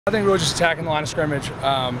I think really just attacking the line of scrimmage. We've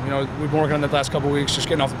been working on that the last couple of weeks, just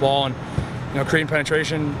getting off the ball and creating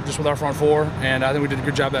penetration just with our front four. And I think we did a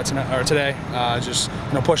good job of that today. Just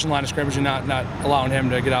pushing the line of scrimmage and not allowing him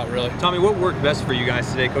to get out really. Tommy, what worked best for you guys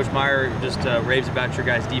today? Coach Meyer just raves about your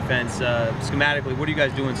guys' defense. Schematically, what are you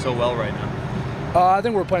guys doing so well right now? I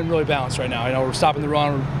think we're playing really balanced right now. We're stopping the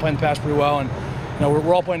run, we're playing the pass pretty well, and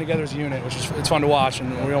we're all playing together as a unit, which is it's fun to watch.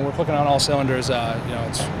 And we're clicking on all cylinders.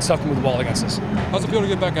 It's tough to move the ball against us. How's it feel to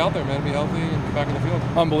get back out there, man? Be healthy and get back in the field.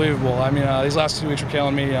 Unbelievable. These last 2 weeks were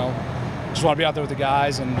killing me. Just want to be out there with the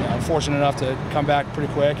guys, and fortunate enough to come back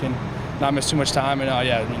pretty quick and not miss too much time. And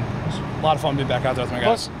it's a lot of fun being back out there with my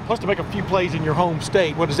guys. Plus to make a few plays in your home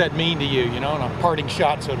state. What does that mean to you? In a parting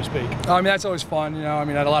shot, so to speak. That's always fun. I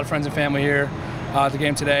had a lot of friends and family here at the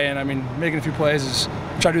game today, and making a few plays is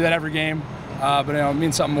try to do that every game. But it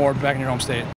means something more back in your home state.